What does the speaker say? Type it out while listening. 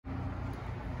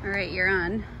All right, you're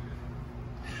on.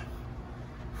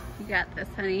 You got this,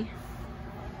 honey.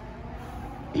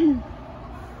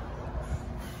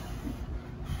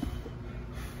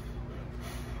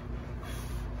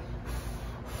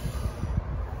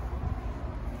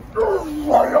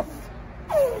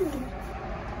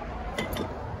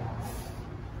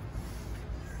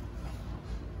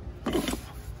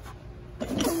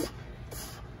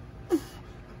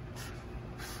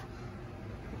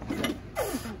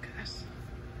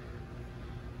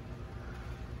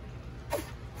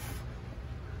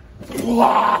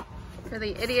 For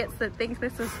the idiots that think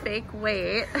this is fake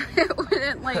weight, it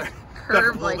wouldn't like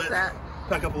curve like that.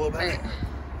 Back up a little bit. Right.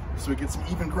 So we get some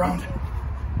even ground.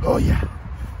 Oh yeah.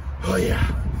 Oh yeah.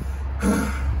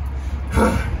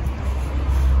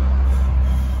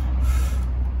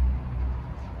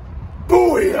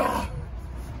 Booyah!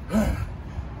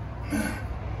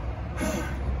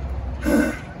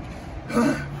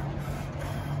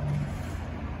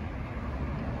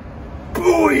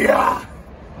 Booyah!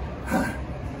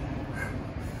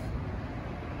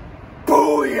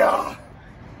 Booyah!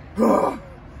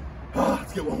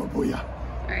 Let's get one more booyah.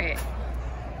 All right.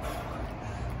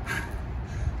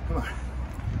 Come on.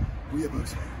 Booyah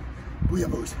boos. Booyah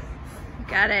boos.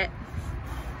 Got it.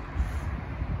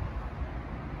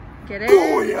 Get it?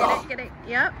 Booyah! Get it.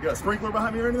 Yep. You got a sprinkler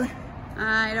behind me or anything?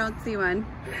 I don't see one.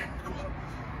 Okay, cool.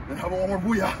 Then how about one more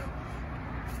booyah?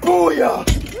 Booyah!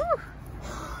 Woo.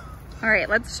 All right,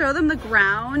 let's show them the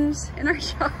ground in our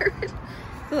yard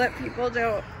so that people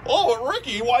don't. Oh,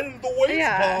 Ricky, why didn't the weights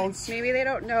bounce? Maybe they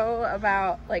don't know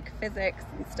about like physics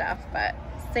and stuff, but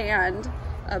sand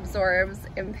absorbs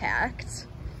impact.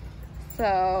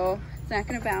 So it's not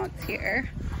gonna bounce here.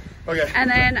 Okay. And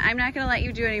then I'm not gonna let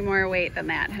you do any more weight than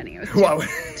that, honey. It was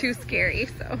too scary,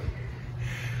 so.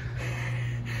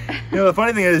 You know, the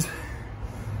funny thing is,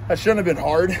 that shouldn't have been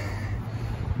hard.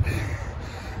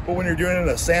 But when you're doing it in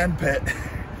a sand pit,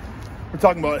 we're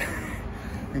talking about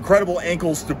incredible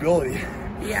ankle stability.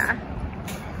 Yeah.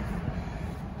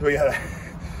 So we gotta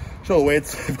show the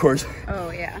weights, of course.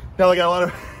 Oh yeah. Now I got a lot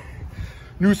of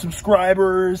new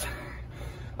subscribers. A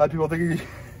lot of people think you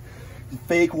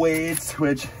fake weights,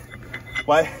 which,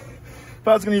 why? If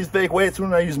I was gonna use fake weights,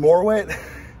 wouldn't I use more weight?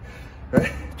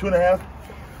 Right, 2.5.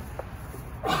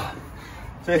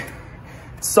 See,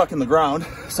 it's stuck in the ground,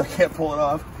 so I can't pull it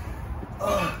off.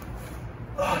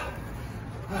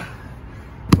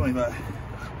 25,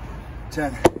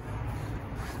 10,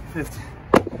 15,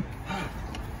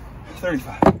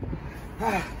 35,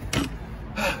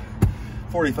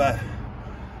 45.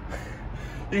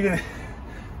 You can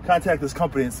contact this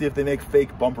company and see if they make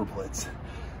fake bumper plates.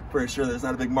 Pretty sure there's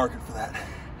not a big market for that.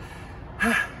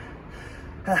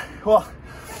 Well,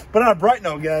 but on a bright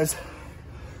note, guys,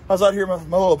 I was out here with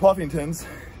my little Puffingtons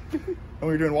and we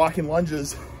were doing walking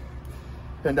lunges,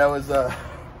 and I was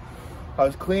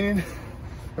cleaning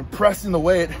and pressing the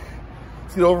weight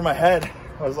to get over my head.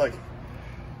 I was like,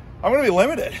 I'm gonna be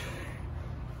limited.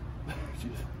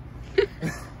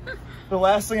 The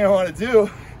last thing I want to do,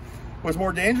 what's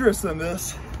more dangerous than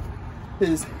this,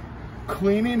 is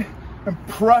cleaning and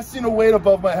pressing a weight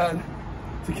above my head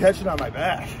to catch it on my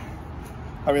back.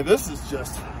 I mean, this is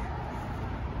just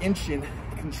inching,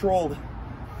 controlled.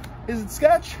 Is it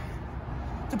sketch?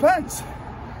 Depends.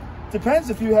 Depends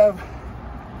if you have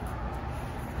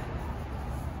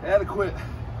adequate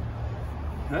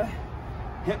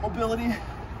hip mobility,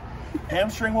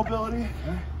 hamstring mobility,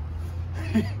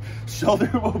 shoulder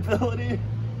mobility.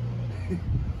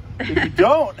 If you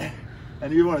don't,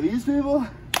 and you're one of these people,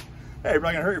 hey, you're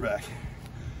not gonna hurt your back.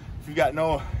 If you got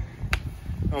no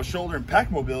shoulder and pec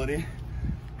mobility,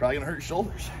 probably gonna hurt your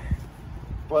shoulders.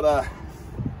 But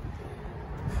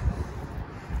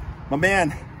my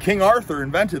man King Arthur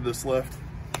invented this lift,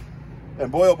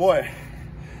 and boy oh boy,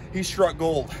 he struck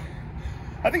gold.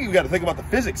 I think you've got to think about the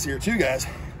physics here too, guys.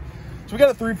 So we got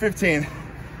a 315.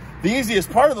 The easiest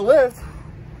part of the lift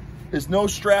is no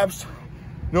straps,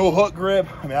 no hook grip.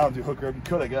 I mean, I don't do hook grip. You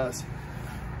could, I guess.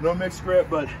 No mixed grip,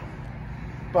 but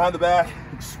behind the back,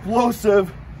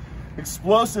 explosive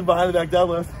behind the back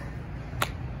deadlift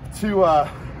to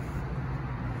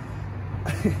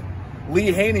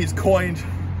Lee Haney's coined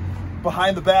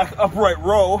behind the back upright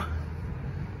row,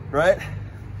 right?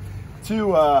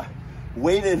 To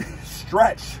weighted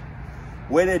stretch,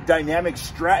 weighted dynamic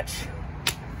stretch.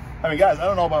 I mean, guys, I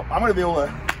don't know about, I'm gonna be able to,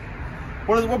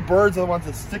 what birds are the ones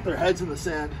that stick their heads in the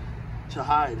sand to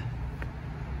hide?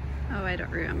 Oh, I don't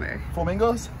remember.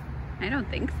 Flamingos? I don't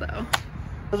think so.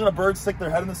 Doesn't a bird stick their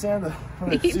head in the sand?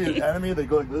 When they see an enemy, they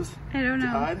go like this? I don't know.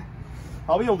 To hide?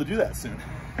 I'll be able to do that soon.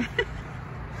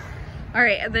 All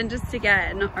right, and then just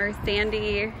again, our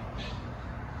sandy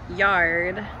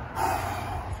yard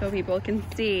so people can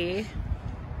see.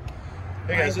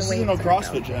 Hey guys, this isn't no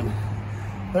CrossFit gym.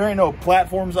 There ain't no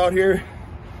platforms out here.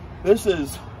 This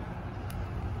is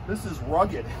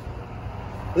rugged.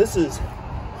 This is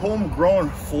homegrown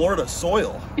Florida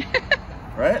soil,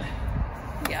 right?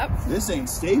 Yep. This ain't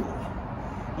stable.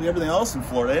 Like everything else in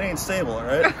Florida, it ain't stable, all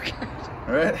right? Okay.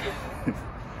 All right?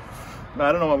 No,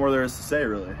 I don't know what more there is to say,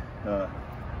 really.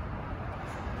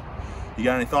 You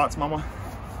got any thoughts, Mama?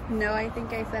 No, I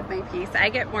think I said my piece. I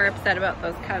get more upset about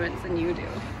those comments than you do.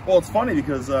 Well, it's funny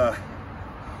because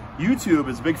YouTube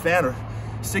is a big fan of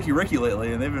Sticky Ricky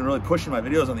lately, and they've been really pushing my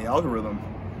videos on the algorithm.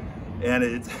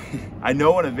 And I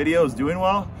know when a video is doing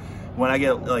well when I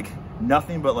get like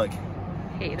nothing but like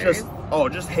Haters.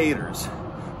 just haters.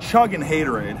 Chugging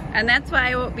haterade. And that's why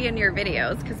I won't be in your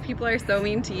videos, because people are so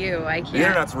mean to you. I can't. The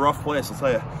internet's a rough place, I'll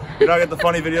tell you. You know, I get the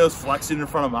funny videos flexing in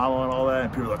front of Mama and all that,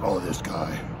 and people are like, oh, this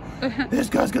guy. This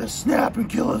guy's gonna snap and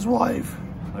kill his wife.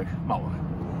 Like,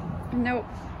 Mama. Nope.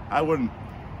 I wouldn't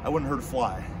hurt a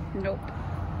fly. Nope.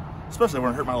 Especially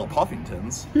when I hurt my little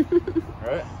Puffingtons.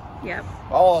 Right? Yep.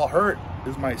 All I'll hurt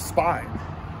is my spine.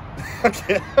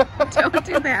 Okay. Don't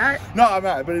do that. No, I'm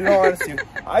not. But in all honesty,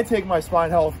 I take my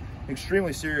spine health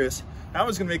extremely serious. I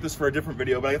was gonna make this for a different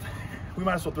video, but we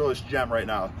might as well throw this gem right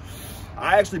now.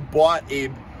 I actually bought a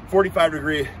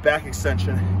 45-degree back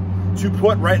extension to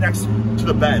put right next to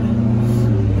the bed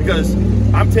because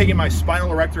I'm taking my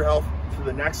spinal erector health to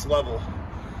the next level.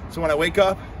 So when I wake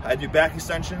up, I do back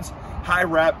extensions, high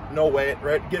rep, no weight,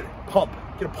 right? Get a pump,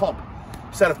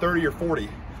 set of 30 or 40,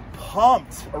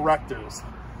 pumped erectors.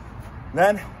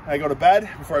 Then I go to bed.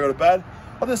 Before I go to bed,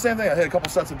 I'll do the same thing. I hit a couple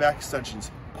sets of back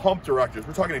extensions, pumped erectors.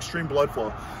 We're talking extreme blood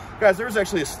flow. Guys, there was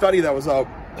actually a study that was out.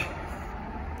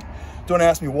 Don't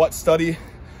ask me what study,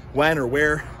 when or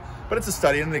where, but it's a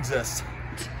study and it exists.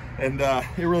 And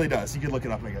it really does. You can look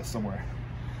it up, I guess, somewhere.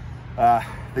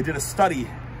 They did a study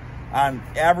on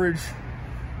average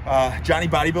Johnny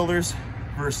bodybuilders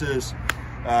versus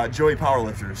Joey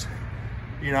powerlifters.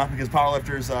 You know, because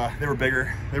powerlifters, they were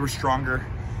bigger, they were stronger,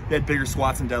 they had bigger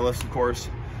squats and deadlifts, of course.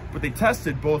 But they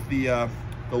tested both the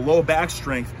low back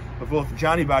strength of both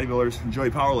Johnny bodybuilders and Joey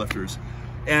powerlifters.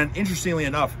 And interestingly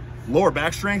enough, lower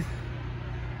back strength,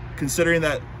 considering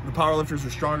that the powerlifters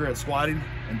were stronger at squatting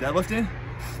and deadlifting,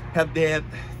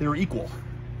 they were equal,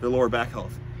 their lower back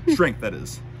health, strength that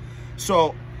is.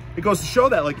 So it goes to show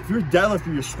that like if your deadlift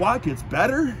or your squat gets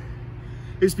better,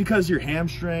 it's because your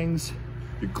hamstrings,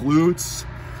 your glutes,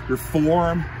 your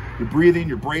form, your breathing,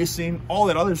 your bracing, all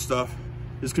that other stuff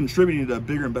is contributing to a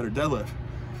bigger and better deadlift.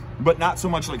 But not so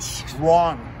much like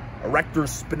strong erector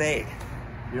spinae.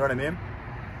 You know what I mean?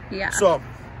 Yeah. So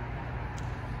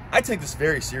I take this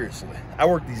very seriously. I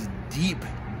work these deep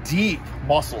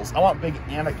muscles. I want big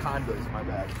anacondas in my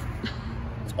back.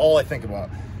 That's all I think about.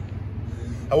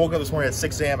 I woke up this morning at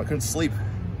 6 a.m. I couldn't sleep.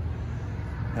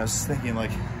 And I was thinking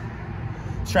like,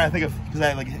 I was trying to think of, because I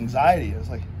had like anxiety. I was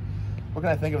like, what can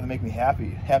I think of to make me happy?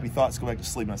 Happy thoughts, go back to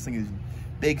sleep. And I was thinking these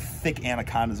big, thick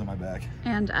anacondas on my back.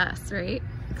 And us, right?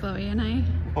 Chloe and I?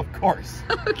 Of course.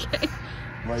 Okay.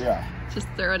 Well, yeah. Just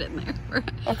throw it in there for us.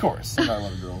 Of course. I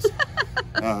love girls.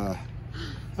 I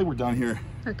think we're done here.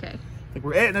 Okay. I think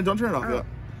we're, hey, no, don't turn it off yet.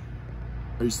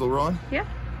 Are you still rolling? Yeah.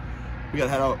 We gotta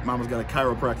head out. Mama's got a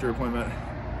chiropractor appointment.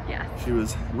 Yeah. She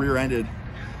was rear-ended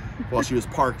while she was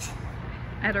parked.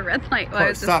 At a red light. Well, I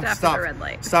was just stopped at a red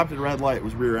light. Stopped at a red light,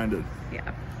 was rear-ended.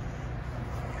 Yeah.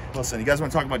 Listen, you guys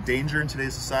want to talk about danger in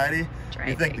today's society?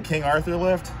 Driving. You think the King Arthur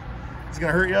lift is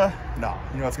gonna hurt you? No.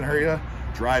 You know what's gonna hurt you?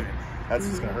 Driving. That's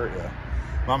what's gonna hurt you.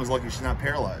 Mama's lucky she's not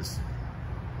paralyzed.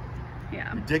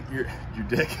 Yeah.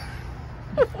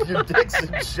 Your dick's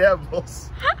in shambles.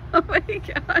 Oh my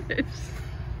gosh.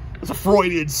 It's a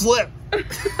Freudian slip.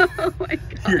 Oh my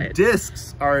god. Your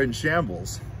discs are in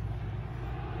shambles.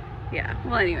 Yeah,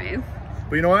 well anyways.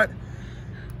 But you know what?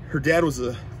 Her dad was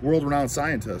a world-renowned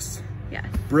scientist. Yes.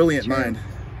 Brilliant mind.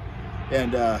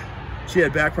 And she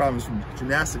had back problems from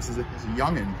gymnastics as a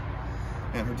youngin'.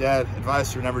 And her dad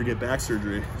advised her never to get back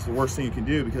surgery. It's the worst thing you can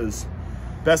do because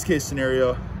best case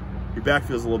scenario, your back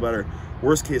feels a little better.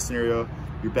 Worst case scenario,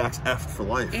 your back's effed for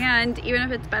life. And even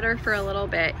if it's better for a little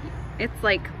bit, it's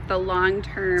like the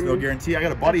long-term. No guarantee. I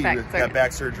got a buddy that got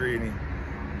back surgery and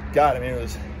it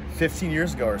was 15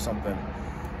 years ago or something.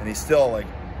 And he still like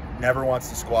never wants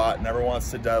to squat, never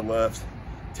wants to deadlift.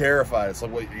 Terrified. It's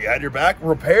like, well, you had your back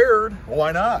repaired. Well,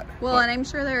 why not? Well, and I'm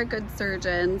sure there are good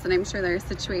surgeons and I'm sure there are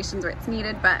situations where it's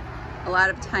needed, but a lot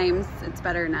of times it's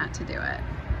better not to do it.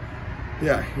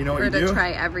 Yeah, you know what you do? Or to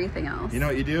try everything else. You know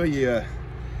what you do? You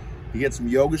get some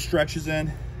yoga stretches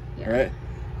in, right?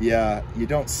 Yeah, you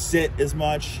don't sit as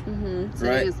much. Sitting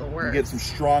right? is the worst. You get some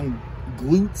strong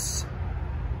glutes.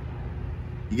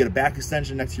 You get a back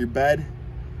extension next to your bed.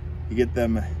 You get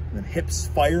them hips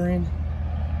firing,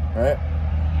 right?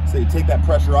 So you take that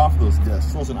pressure off of those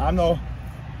discs. Listen, I'm no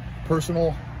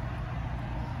personal...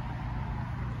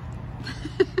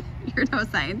 You're no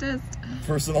scientist.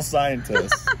 Personal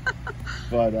scientist.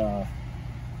 But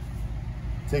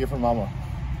take it from mama.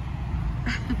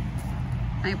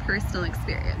 My personal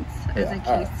experience as a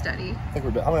case study. I think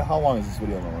we're done. How long is this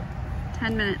video, Mama?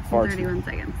 10 minutes and 31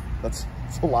 seconds. That's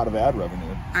a lot of ad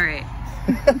revenue. All right.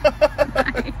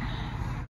 Bye.